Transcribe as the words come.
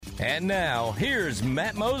And now, here's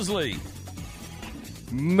Matt Mosley.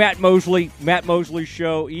 Matt Mosley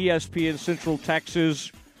Show, ESPN Central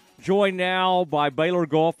Texas. Joined now by Baylor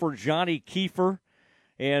golfer Johnny Keefer.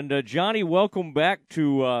 And Johnny, welcome back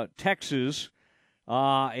to Texas.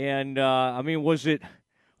 Was it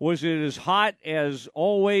as hot as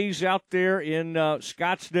always out there in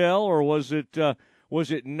Scottsdale, or was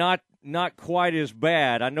it not quite as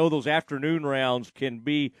bad? I know those afternoon rounds can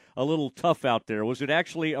be a little tough out there. Was it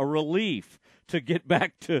actually a relief to get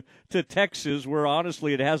back to Texas, where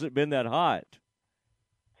honestly it hasn't been that hot?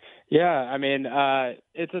 Yeah, I mean,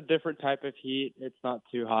 it's a different type of heat. It's not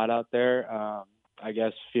too hot out there, I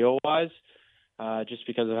guess, feel-wise, just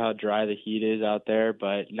because of how dry the heat is out there.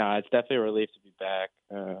 But, no, it's definitely a relief to be back.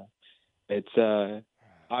 It's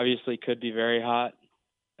obviously could be very hot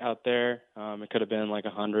out there. It could have been like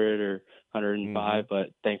 100 or 105, but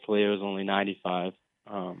thankfully it was only 95.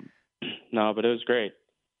 No, but it was great.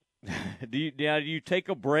 Do you take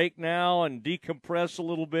a break now and decompress a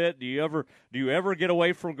little bit? Do you ever get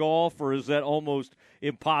away from golf, or is that almost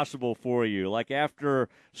impossible for you? Like after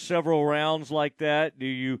several rounds like that,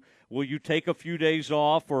 will you take a few days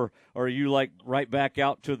off, or are you like right back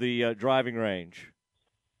out to the driving range?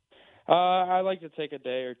 I like to take a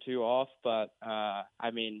day or two off, but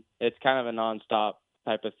I mean, it's kind of a nonstop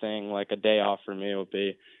type of thing. Like a day off for me would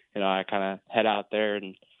be, I kind of head out there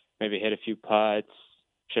and maybe hit a few putts,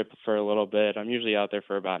 chip for a little bit. I'm usually out there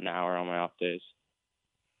for about an hour on my off days.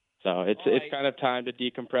 So it's kind of time to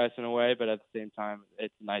decompress in a way, but at the same time,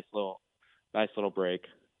 it's a nice little break.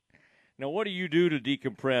 Now, what do you do to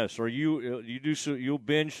decompress? Or you'll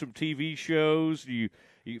binge some TV shows? Do you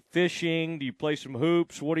fishing? Do you play some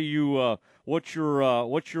hoops? What do you? What's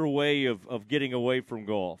your way of getting away from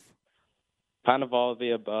golf? Kind of all of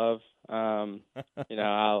the above. I've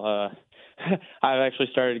actually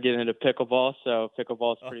started getting into pickleball, so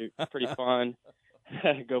pickleball's pretty fun.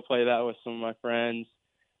 Go play that with some of my friends.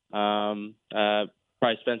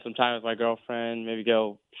 Probably spend some time with my girlfriend, maybe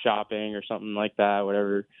go shopping or something like that,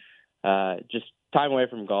 whatever. Just time away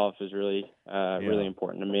from golf is really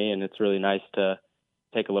important to me, and it's really nice to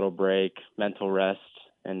take a little break, mental rest,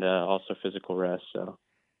 and also physical rest. So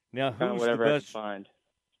now, who's the best? I can find.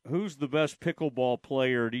 Who's the best pickleball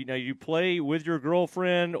player? Do you play with your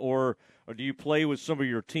girlfriend, or do you play with some of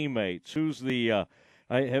your teammates? Who's the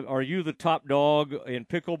are you the top dog in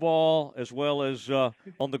pickleball as well as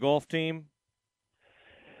on the golf team?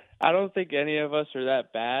 I don't think any of us are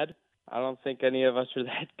that bad. I don't think any of us are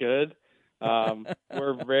that good.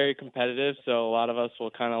 We're very competitive, so a lot of us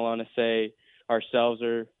will kind of want to say ourselves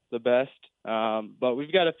are the best. But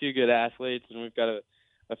we've got a few good athletes, and we've got a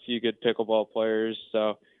few good pickleball players.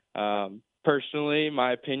 So personally,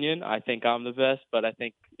 my opinion, I think I'm the best, but I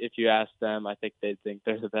think if you ask them, I think they'd think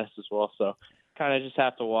they're the best as well. So kind of just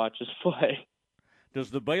have to watch us play.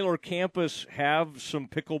 Does the Baylor campus have some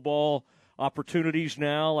pickleball opportunities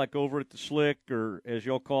now, like over at the Slick, or as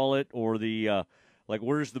y'all call it, or the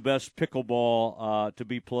where's the best pickleball to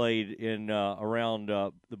be played in around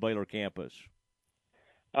the Baylor campus?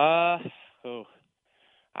 I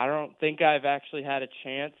don't think I've actually had a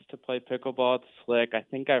chance to play pickleball at the Slick. I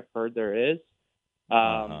think I've heard there is.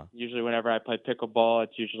 Usually whenever I play pickleball,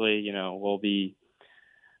 it's usually, we'll be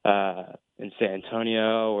in San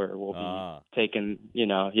Antonio, or we'll be taking,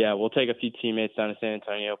 we'll take a few teammates down to San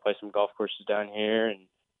Antonio, play some golf courses down here. And,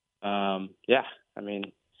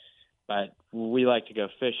 but we like to go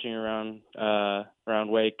fishing around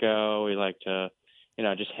Waco. We like to,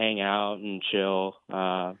 just hang out and chill,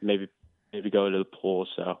 maybe go to the pool.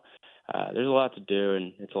 So there's a lot to do,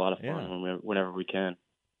 and it's a lot of fun whenever we can.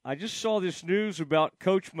 I just saw this news about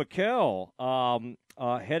Coach McKell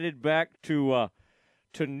headed back to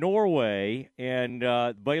Norway, and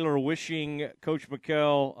Baylor wishing Coach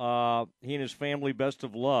McKell, he and his family, best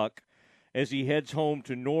of luck as he heads home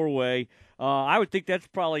to Norway. I would think that's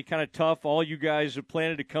probably kind of tough. All you guys are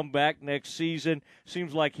planning to come back next season.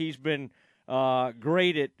 Seems like he's been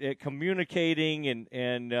great at communicating,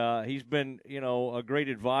 and he's been, a great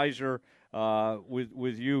advisor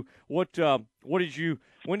with you. When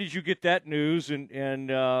did you get that news?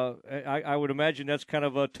 And I would imagine that's kind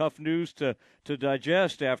of a tough news to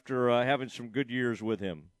digest after having some good years with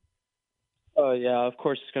him. Oh yeah, of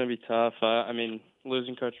course it's going to be tough.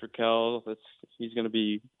 Losing Coach Raquel, he's going to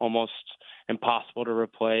be almost impossible to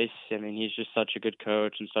replace. I mean, he's just such a good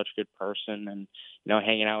coach and such a good person, and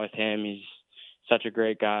hanging out with him, he's such a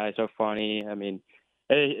great guy, so funny. I mean,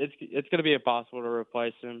 it's going to be impossible to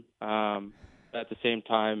replace him. At the same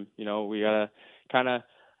time, we kind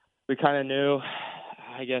of knew,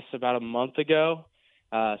 I guess, about a month ago.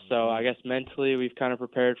 So I guess mentally we've kind of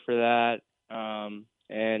prepared for that.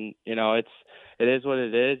 and it is what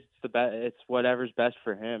it is. It's the best. It's whatever's best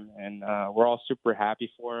for him, and we're all super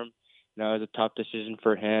happy for him. It was a tough decision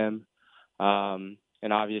for him, and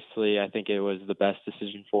obviously, I think it was the best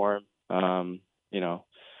decision for him.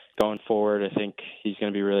 Going forward, I think he's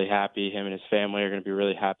going to be really happy. Him and his family are going to be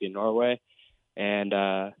really happy in Norway, and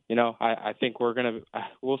I think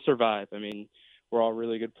we'll survive. I mean, we're all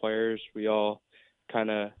really good players. We all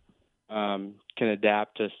kind of can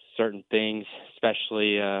adapt to certain things,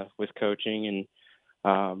 especially with coaching.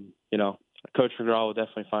 And, Coach McGraw will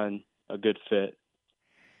definitely find a good fit.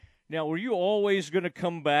 Now, were you always going to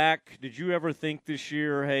come back? Did you ever think this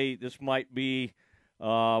year, hey, this might be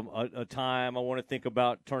a time I want to think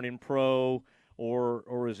about turning pro,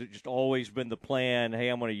 or has it just always been the plan, hey,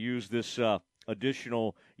 I'm going to use this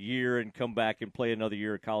additional year and come back and play another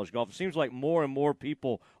year of college golf? It seems like more and more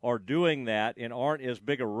people are doing that and aren't as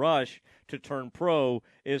big a rush to turn pro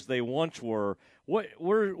as they once were.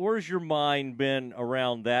 Where's your mind been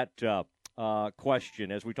around that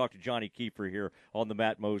question as we talk to Johnny Keefer here on the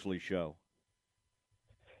Matt Mosley Show?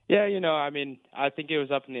 Yeah, I think it was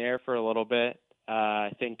up in the air for a little bit.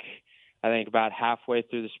 I think about halfway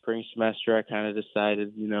through the spring semester, I kind of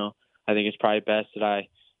decided, I think it's probably best that I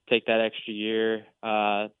take that extra year,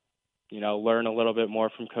 learn a little bit more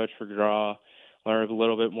from Coach McGraw, learn a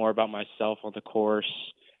little bit more about myself on the course.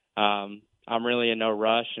 I'm really in no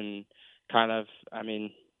rush, and I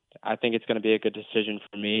think it's going to be a good decision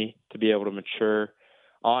for me to be able to mature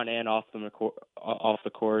on and off the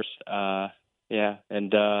course.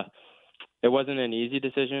 It wasn't an easy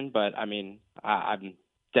decision, but I'm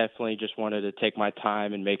definitely just wanted to take my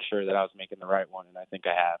time and make sure that I was making the right one, and I think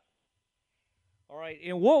I have. All right,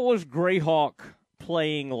 and what was Greyhawk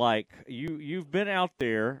playing like? You've been out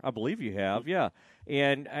there, I believe you have, yeah.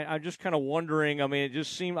 And I'm just kind of wondering, it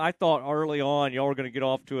just seemed, I thought early on y'all were going to get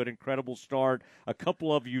off to an incredible start. A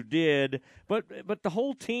couple of you did, but the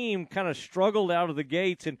whole team kind of struggled out of the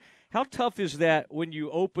gates. And how tough is that when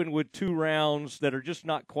you open with 2 rounds that are just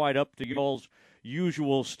not quite up to y'all's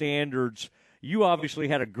usual standards? You obviously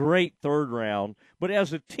had a great 3rd round, but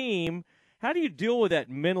as a team, how do you deal with that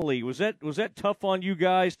mentally? Was that tough on you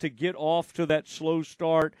guys to get off to that slow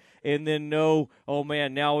start and then know, oh,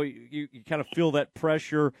 man, now you kind of feel that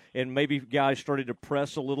pressure and maybe guys started to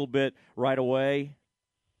press a little bit right away?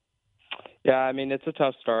 Yeah, it's a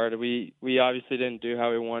tough start. We obviously didn't do how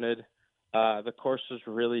we wanted. The course was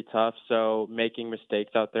really tough, so making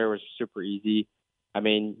mistakes out there was super easy.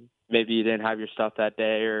 Maybe you didn't have your stuff that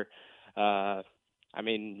day, or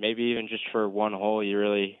maybe even just for one hole you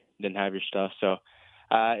really didn't have your stuff. So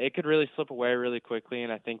it could really slip away really quickly,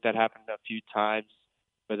 and I think that happened a few times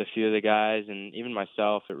with a few of the guys, and even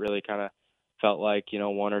myself. It really kind of felt like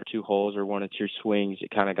 1 or 2 holes or 1 or 2 swings,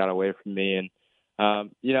 it kind of got away from me. And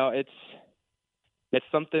it's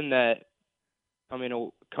something that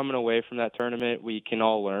coming away from that tournament we can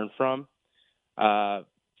all learn from.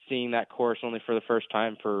 Seeing that course only for the first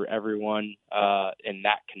time for everyone in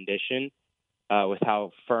that condition, with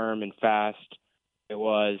how firm and fast it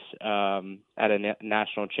was at a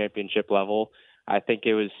national championship level, I think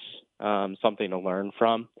it was something to learn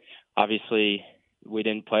from. Obviously, we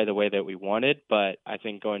didn't play the way that we wanted, but I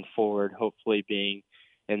think going forward, hopefully being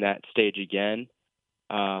in that stage again,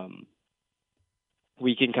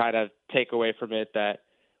 we can kind of take away from it that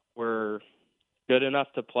we're good enough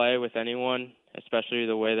to play with anyone, especially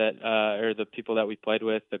the way that or the people that we played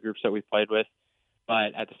with, the groups that we played with.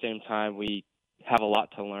 But at the same time, we have a lot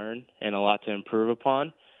to learn and a lot to improve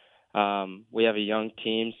upon. We have a young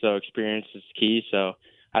team, so experience is key. So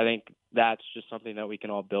I think that's just something that we can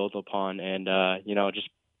all build upon, and just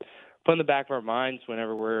put in the back of our minds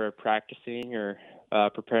whenever we're practicing or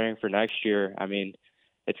preparing for next year.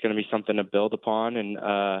 It's going to be something to build upon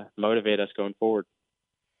and motivate us going forward.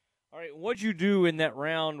 All right, what'd you do in that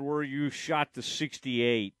round where you shot the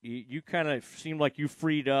 68? You kind of seemed like you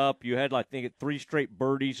freed up. You had, I think, 3 straight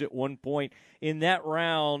birdies at one point. In that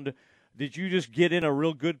round, did you just get in a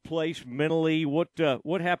real good place mentally? What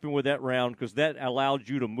happened with that round? Because that allowed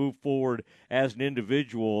you to move forward as an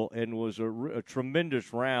individual and was a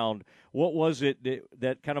tremendous round. What was it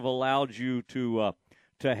that kind of allowed you to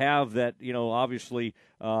have that, obviously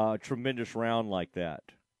tremendous round like that?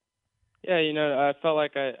 Yeah, I felt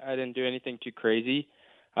like I didn't do anything too crazy.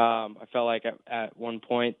 I felt like at one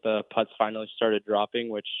point the putts finally started dropping,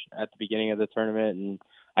 which at the beginning of the tournament and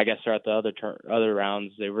I guess throughout the other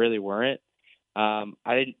rounds they really weren't. I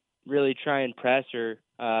didn't really try and press or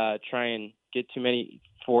try and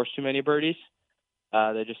force too many birdies.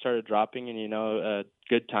 They just started dropping, and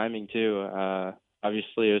good timing too.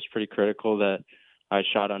 Obviously, it was pretty critical that I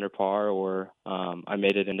shot under par or I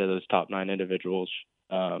made it into those top 9 individuals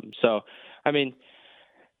So, I mean,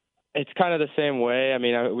 it's kind of the same way. I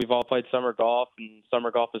mean, we've all played summer golf, and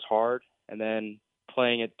summer golf is hard. And then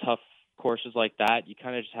playing at tough courses like that, you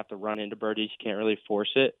kind of just have to run into birdies. You can't really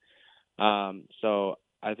force it. So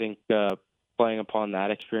I think playing upon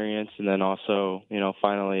that experience, and then also,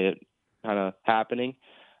 finally it kind of happening,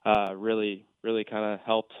 really, really kind of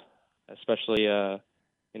helped, especially,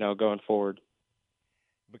 going forward.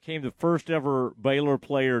 Became the first ever Baylor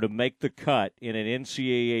player to make the cut in an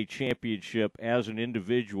NCAA championship as an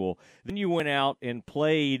individual. Then you went out and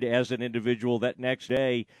played as an individual that next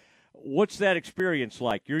day. What's that experience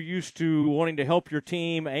like? You're used to wanting to help your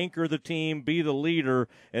team, anchor the team, be the leader,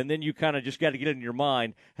 and then you kind of just got to get it in your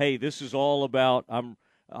mind, hey, this is all about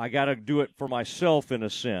I got to do it for myself in a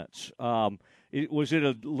sense. Was it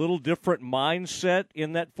a little different mindset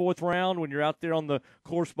in that fourth round when you're out there on the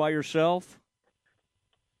course by yourself?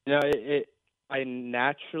 I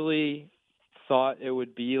naturally thought it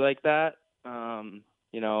would be like that.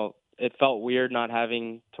 It felt weird not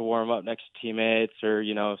having to warm up next to teammates or,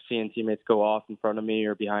 seeing teammates go off in front of me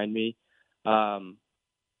or behind me. I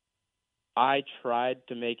tried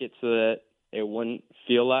to make it so that it wouldn't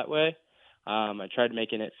feel that way. I tried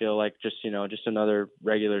making it feel like just another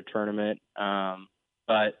regular tournament.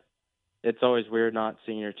 But it's always weird not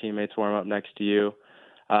seeing your teammates warm up next to you.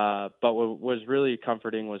 But what was really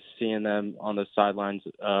comforting was seeing them on the sidelines,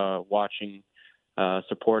 watching,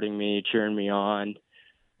 supporting me, cheering me on,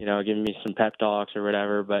 giving me some pep talks or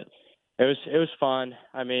whatever. But it was fun.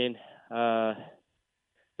 I mean,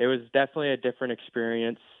 it was definitely a different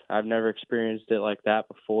experience. I've never experienced it like that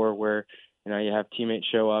before, where, you have teammates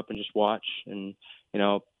show up and just watch and,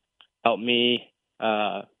 help me,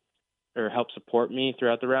 or help support me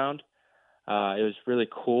throughout the round. It was really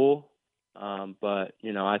cool. But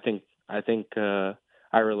I think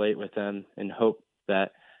I relate with them and hope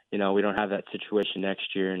that, we don't have that situation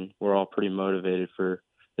next year, and we're all pretty motivated for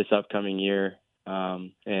this upcoming year.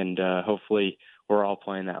 And hopefully we're all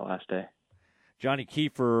playing that last day. Johnny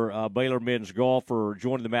Keefer, Baylor men's golfer,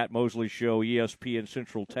 joined the Matt Mosley Show, ESPN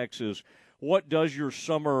Central Texas. What does your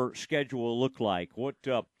summer schedule look like? What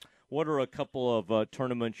are a couple of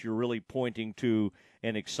tournaments you're really pointing to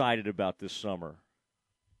and excited about this summer?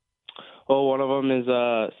 Well, one of them is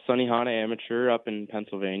Sunnyhana Amateur up in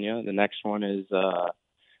Pennsylvania. The next one is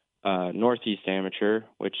Northeast Amateur,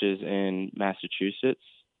 which is in Massachusetts,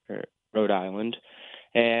 or Rhode Island.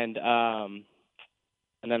 And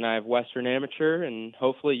then I have Western Amateur and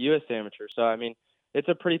hopefully U.S. Amateur. So, I mean, it's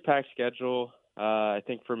a pretty packed schedule. I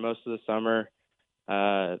think for most of the summer,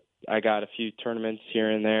 I got a few tournaments here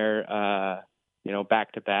and there,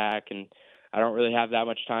 back to back. And I don't really have that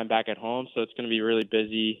much time back at home, so it's going to be really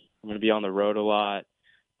busy. I'm going to be on the road a lot.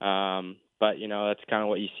 But, that's kind of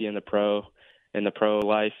what you see in the pro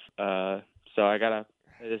life. So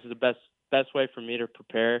this is the best way for me to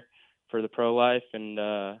prepare for the pro life.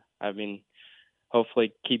 And,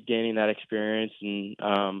 hopefully keep gaining that experience and,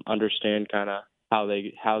 understand kind of how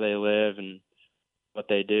they live and what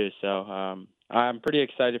they do. So, I'm pretty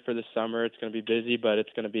excited for this summer. It's going to be busy, but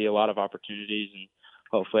it's going to be a lot of opportunities, and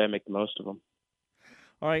hopefully I make the most of them.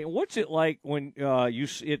 All right, what's it like when you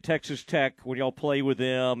at Texas Tech, when y'all play with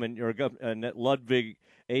them, and you're Ludwig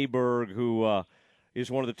Aberg, who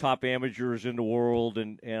is one of the top amateurs in the world,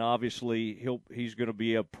 and obviously he's going to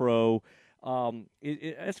be a pro.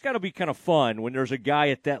 It's got to be kind of fun when there's a guy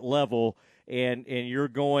at that level, and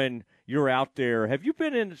you're out there. Have you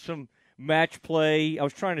been in some match play? I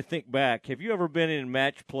was trying to think back. Have you ever been in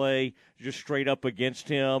match play just straight up against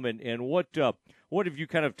him? And what have you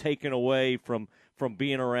kind of taken away from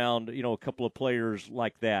being around, a couple of players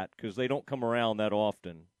like that, because they don't come around that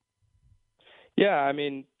often? Yeah, I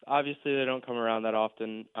mean, obviously they don't come around that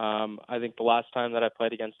often. I think the last time that I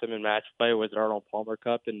played against him in match play was Arnold Palmer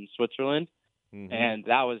Cup in Switzerland, and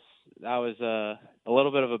that was a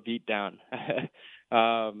little bit of a beatdown.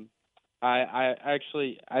 I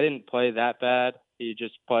didn't play that bad. He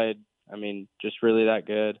just played, just really that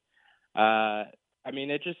good.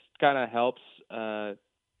 It just kind of helps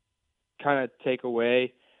kind of take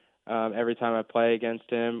away every time I play against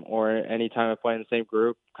him, or any time I play in the same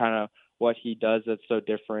group, kind of what he does that's so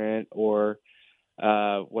different, or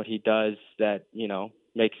what he does that,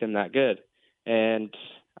 makes him that good. And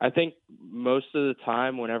I think most of the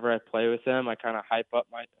time whenever I play with them, I kind of hype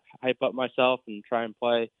up myself and try and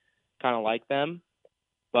play kind of like them.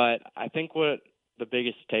 But I think what the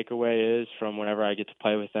biggest takeaway is from whenever I get to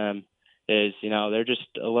play with them is, they're just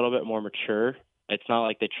a little bit more mature. It's not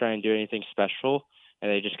like they try and do anything special,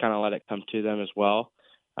 and they just kind of let it come to them as well.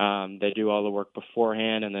 They do all the work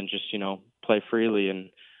beforehand and then just, play freely. And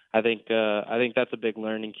I think that's a big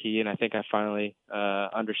learning key, and I think I finally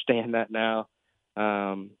understand that now.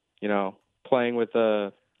 Playing with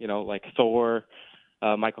like Thor,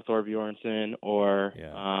 Michael Thor Bjornsson, or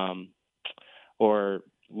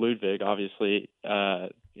Ludwig, obviously,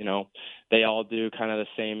 they all do kind of the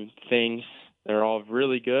same things. They're all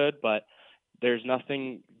really good, but there's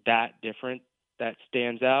nothing that different that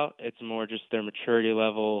stands out. It's more just their maturity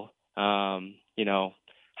level, how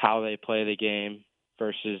they play the game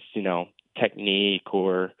versus, technique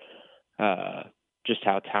or just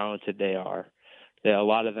how talented they are. A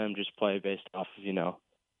lot of them just play based off of,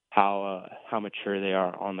 how mature they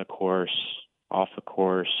are on the course, off the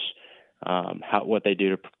course, what they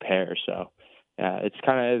do to prepare. So it's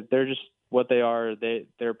kind of, they're just what they are.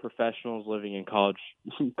 They're professionals living in college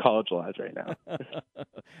lives right now.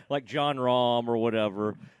 Like John Rahm or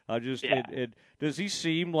whatever. Does he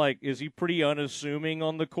seem like, is he pretty unassuming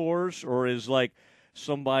on the course, or is like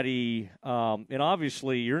somebody, and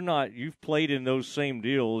obviously you've played in those same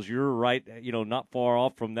deals. You're right, not far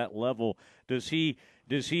off from that level. Does he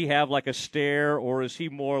have like a stare, or is he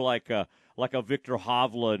more like a Victor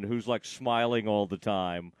Hovland who's like smiling all the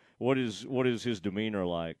time? What is his demeanor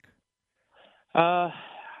like? The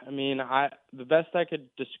best I could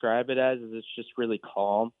describe it as is it's just really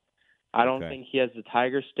calm. I don't think he has the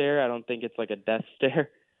tiger stare. I don't think it's like a death stare.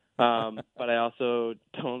 But I also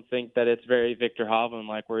don't think that it's very Victor Hovland,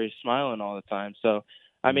 like where he's smiling all the time. So,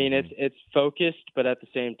 it's focused, but at the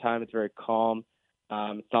same time, it's very calm.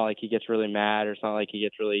 It's not like he gets really mad, or it's not like he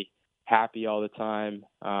gets really happy all the time.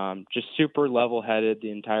 Just super level-headed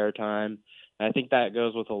the entire time. And I think that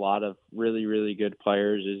goes with a lot of really, really good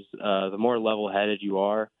players is the more level-headed you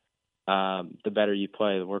are, the better you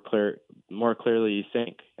play, the more clearly you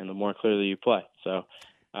think, and the more clearly you play. So,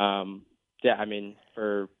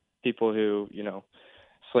 for people who,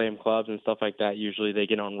 slam clubs and stuff like that, usually they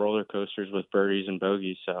get on roller coasters with birdies and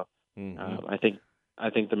bogeys. So I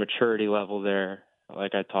think the maturity level there,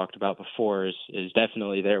 like I talked about before, is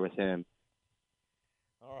definitely there with him.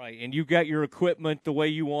 All right, and you got your equipment the way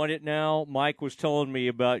you want it now. Mike was telling me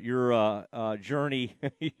about your journey.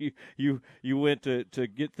 you went to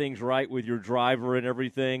get things right with your driver and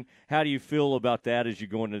everything. How do you feel about that as you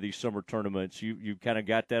go into these summer tournaments? You kind of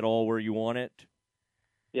got that all where you want it?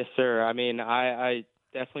 Yes, sir. I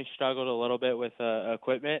definitely struggled a little bit with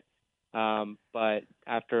equipment, but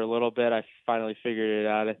after a little bit, I finally figured it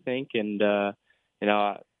out, I think. And,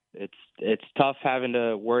 it's tough having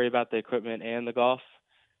to worry about the equipment and the golf.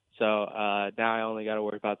 So now I only got to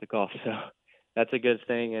worry about the golf. So that's a good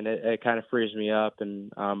thing, and it kind of frees me up,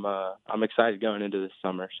 and I'm excited going into this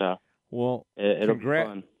summer. So it'll be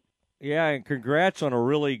fun. Yeah, and congrats on a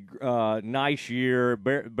really nice year.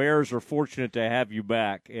 Bears are fortunate to have you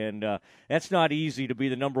back, and that's not easy to be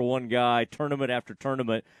the number one guy tournament after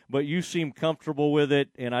tournament, but you seem comfortable with it,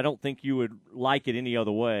 and I don't think you would like it any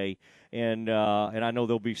other way. And I know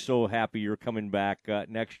they'll be so happy you're coming back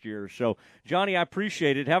next year. So, Johnny, I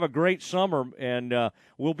appreciate it. Have a great summer, and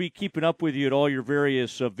we'll be keeping up with you at all your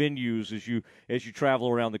various venues as you travel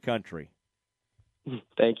around the country.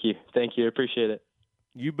 Thank you. I appreciate it.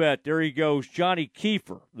 You bet. There he goes, Johnny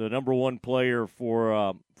Keefer, the number one player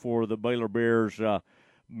for the Baylor Bears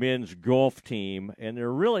men's golf team, and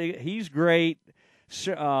he's great.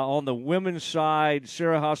 On the women's side,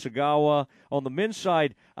 Sarah Hasagawa. On the men's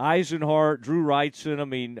side, Eisenhart, Drew Wrightson.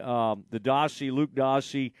 Luke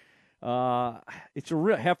Dossie.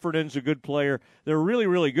 Heffernan's a good player. They're really,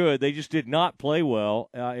 really good. They just did not play well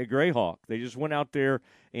at Greyhawk. They just went out there,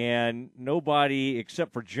 and nobody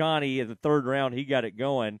except for Johnny in the third round, he got it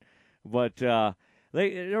going. But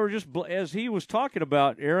they were just, as he was talking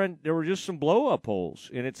about, Aaron, there were just some blow-up holes.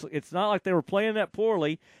 And it's not like they were playing that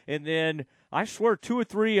poorly. And then I swear 2 or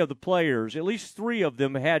 3 of the players, at least 3 of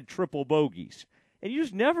them, had triple bogeys. And you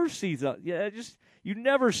just never see you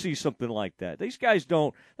never see something like that. These guys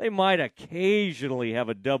don't. They might occasionally have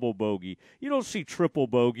a double bogey. You don't see triple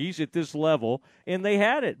bogeys at this level, and they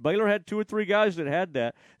had it. Baylor had 2 or 3 guys that had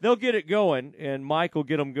that. They'll get it going, and Mike will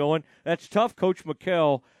get them going. That's tough. Coach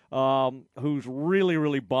McKell, who's really,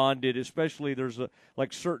 really bonded, especially there's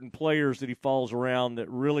certain players that he follows around that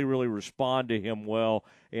really, really respond to him well,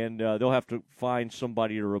 and they'll have to find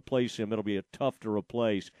somebody to replace him. It'll be tough to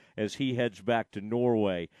replace as he heads back to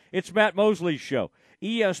Norway. It's Matt Mosley's show,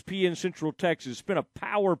 ESPN Central Texas. It's been a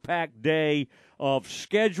power-packed day of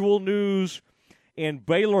schedule news and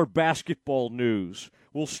Baylor basketball news.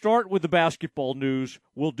 We'll start with the basketball news.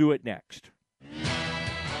 We'll do it next.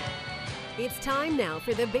 It's time now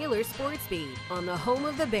for the Baylor Sports Beat on the home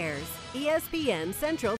of the Bears, ESPN Central